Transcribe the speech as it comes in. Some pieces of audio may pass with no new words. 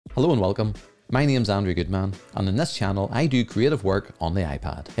Hello and welcome. My name's Andrew Goodman, and in this channel I do creative work on the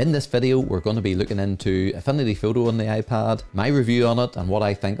iPad. In this video we're going to be looking into Affinity Photo on the iPad, my review on it and what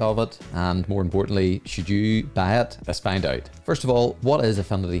I think of it, and more importantly, should you buy it? Let's find out. First of all, what is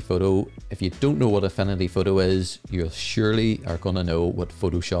Affinity Photo? If you don't know what Affinity Photo is, you surely are going to know what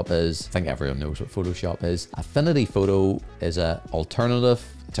Photoshop is. I think everyone knows what Photoshop is. Affinity Photo is an alternative.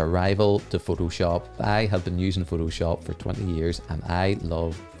 It's a rival to Photoshop. I have been using Photoshop for 20 years and I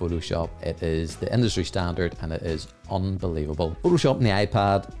love Photoshop. It is the industry standard and it is unbelievable. Photoshop on the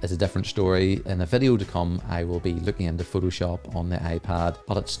iPad is a different story. In a video to come, I will be looking into Photoshop on the iPad,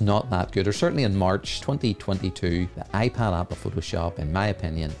 but it's not that good, or certainly in March 2022, the iPad app of Photoshop, in my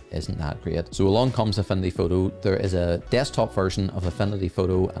opinion, isn't that great. So along comes Affinity Photo. There is a desktop version of Affinity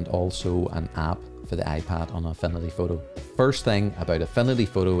Photo and also an app for the iPad on Affinity Photo. The first thing about Affinity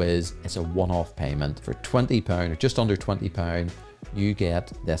Photo is it's a one-off payment. For £20 or just under £20, you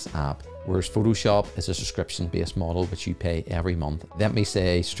get this app. Whereas Photoshop is a subscription-based model which you pay every month. Let me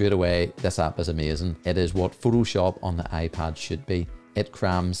say straight away, this app is amazing. It is what Photoshop on the iPad should be. It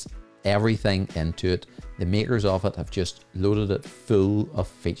crams everything into it. The makers of it have just loaded it full of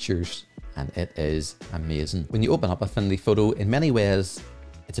features and it is amazing. When you open up Affinity Photo, in many ways,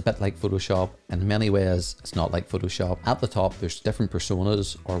 it's a bit like Photoshop. In many ways, it's not like Photoshop. At the top, there's different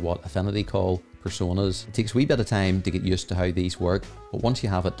personas, or what Affinity call personas. It takes a wee bit of time to get used to how these work, but once you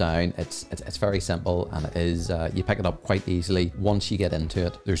have it down, it's very simple, and it is you pick it up quite easily once you get into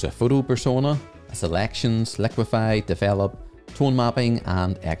it. There's a photo persona, a selections, liquify, develop, tone mapping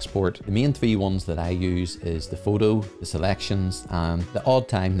and export. The main three ones that I use is the photo, the selections, and the odd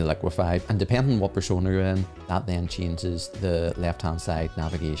time the liquify. And depending on what persona you're in, that then changes the left-hand side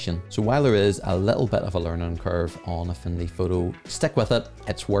navigation. So while there is a little bit of a learning curve on Affinity Photo, stick with it,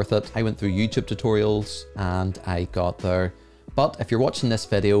 it's worth it. I went through YouTube tutorials and I got there. But if you're watching this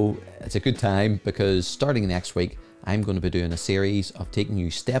video, it's a good time because starting next week, I'm going to be doing a series of taking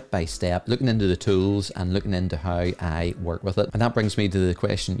you step by step, looking into the tools and looking into how I work with it. And that brings me to the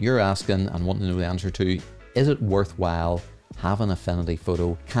question you're asking and wanting to know the answer to. Is it worthwhile having Affinity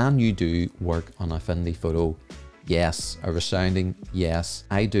Photo? Can you do work on Affinity Photo? Yes, a resounding yes.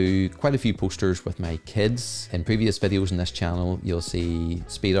 I do quite a few posters with my kids. In previous videos on this channel, you'll see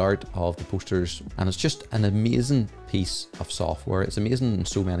speed art of the posters, and it's just an amazing piece of software. It's amazing in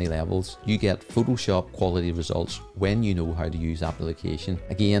so many levels. You get Photoshop quality results when you know how to use application.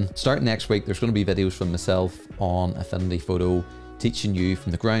 Again, starting next week, there's going to be videos from myself on Affinity Photo, teaching you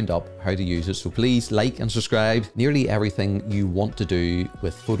from the ground up how to use it. So please like and subscribe. Nearly everything you want to do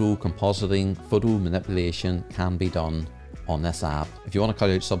with photo compositing, photo manipulation can be done on this app. If you want to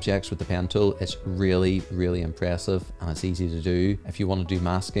cut out subjects with the pen tool, it's really, really impressive and it's easy to do. If you want to do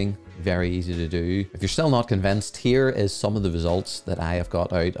masking, very easy to do. If you're still not convinced, here is some of the results that I have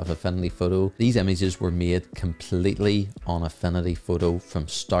got out of Affinity Photo. These images were made completely on Affinity Photo from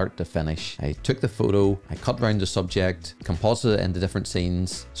start to finish. I took the photo, I cut around the subject, composited it into different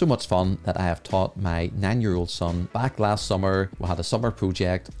scenes. So much fun that I have taught my 9-year-old son. Back last summer, we had a summer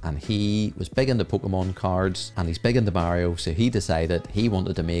project and he was big into Pokemon cards and he's big into Mario, so he decided he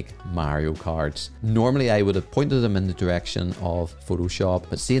wanted to make Mario cards. Normally I would have pointed him in the direction of Photoshop,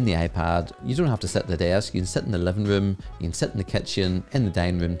 but seeing the iPad, you don't have to sit at the desk. You can sit in the living room, you can sit in the kitchen, in the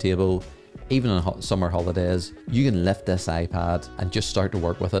dining room table. Even on summer holidays, you can lift this iPad and just start to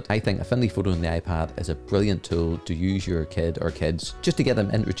work with it. I think Affinity Photo on the iPad is a brilliant tool to use your kid or kids, just to get them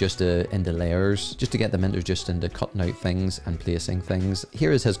introduced into layers, just to get them introduced into cutting out things and placing things.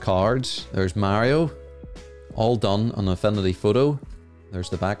 Here is his cards. There's Mario, all done on Affinity Photo. There's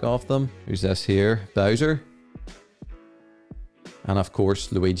the back of them. Who's this here? Bowser. And of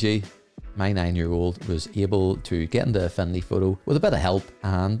course, Luigi. My 9-year-old was able to get into Affinity Photo with a bit of help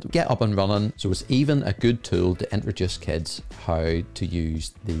and get up and running. So it's even a good tool to introduce kids how to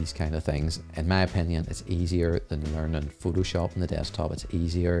use these kind of things. In my opinion, it's easier than learning Photoshop on the desktop. It's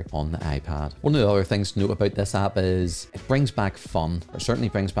easier on the iPad. One of the other things to note about this app is it brings back fun, or certainly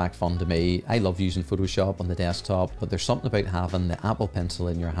brings back fun to me. I love using Photoshop on the desktop, but there's something about having the Apple Pencil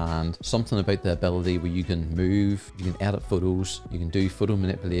in your hand, something about the ability where you can move, you can edit photos, you can do photo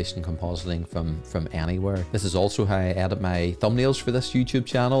manipulation, compositing from anywhere. This is also how I edit my thumbnails for this YouTube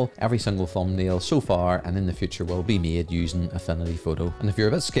channel. Every single thumbnail so far and in the future will be made using Affinity Photo. And if you're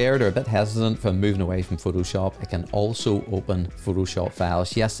a bit scared or a bit hesitant from moving away from Photoshop, it can also open Photoshop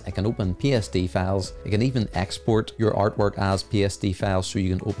files. Yes, it can open PSD files. It can even export your artwork as PSD files so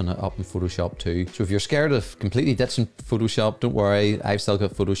you can open it up in Photoshop too. So if you're scared of completely ditching Photoshop, don't worry, I've still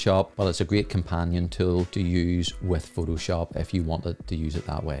got Photoshop, but it's a great companion tool to use with Photoshop if you wanted to use it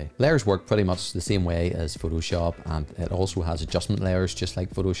that way. Layers work work pretty much the same way as Photoshop, and it also has adjustment layers just like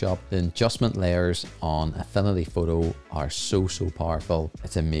Photoshop. The adjustment layers on Affinity Photo are so powerful.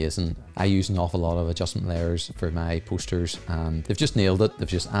 It's amazing. I use an awful lot of adjustment layers for my posters and they've just nailed it. They've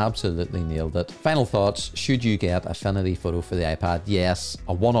just absolutely nailed it. Final thoughts, should you get Affinity Photo for the iPad? Yes,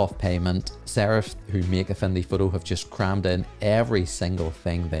 a one-off payment. Serif, who make Affinity Photo, have just crammed in every single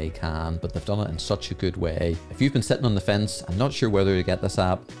thing they can, but they've done it in such a good way. If you've been sitting on the fence and not sure whether to get this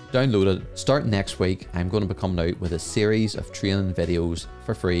app, download it. Start next week. I'm going to be coming out with a series of training videos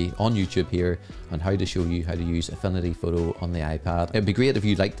for free on YouTube here on how to show you how to use Affinity Photo on the iPad. It'd be great if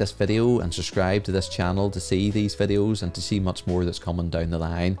you liked this video and subscribe to this channel to see these videos and to see much more that's coming down the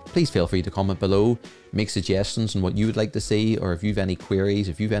line. Please feel free to comment below, make suggestions on what you would like to see, or if you've any queries,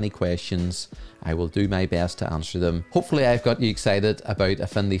 if you've any questions, I will do my best to answer them. Hopefully I've got you excited about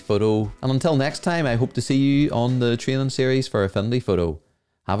Affinity Photo, and until next time, I hope to see you on the training series for Affinity Photo.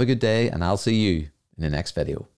 Have a good day, and I'll see you in the next video.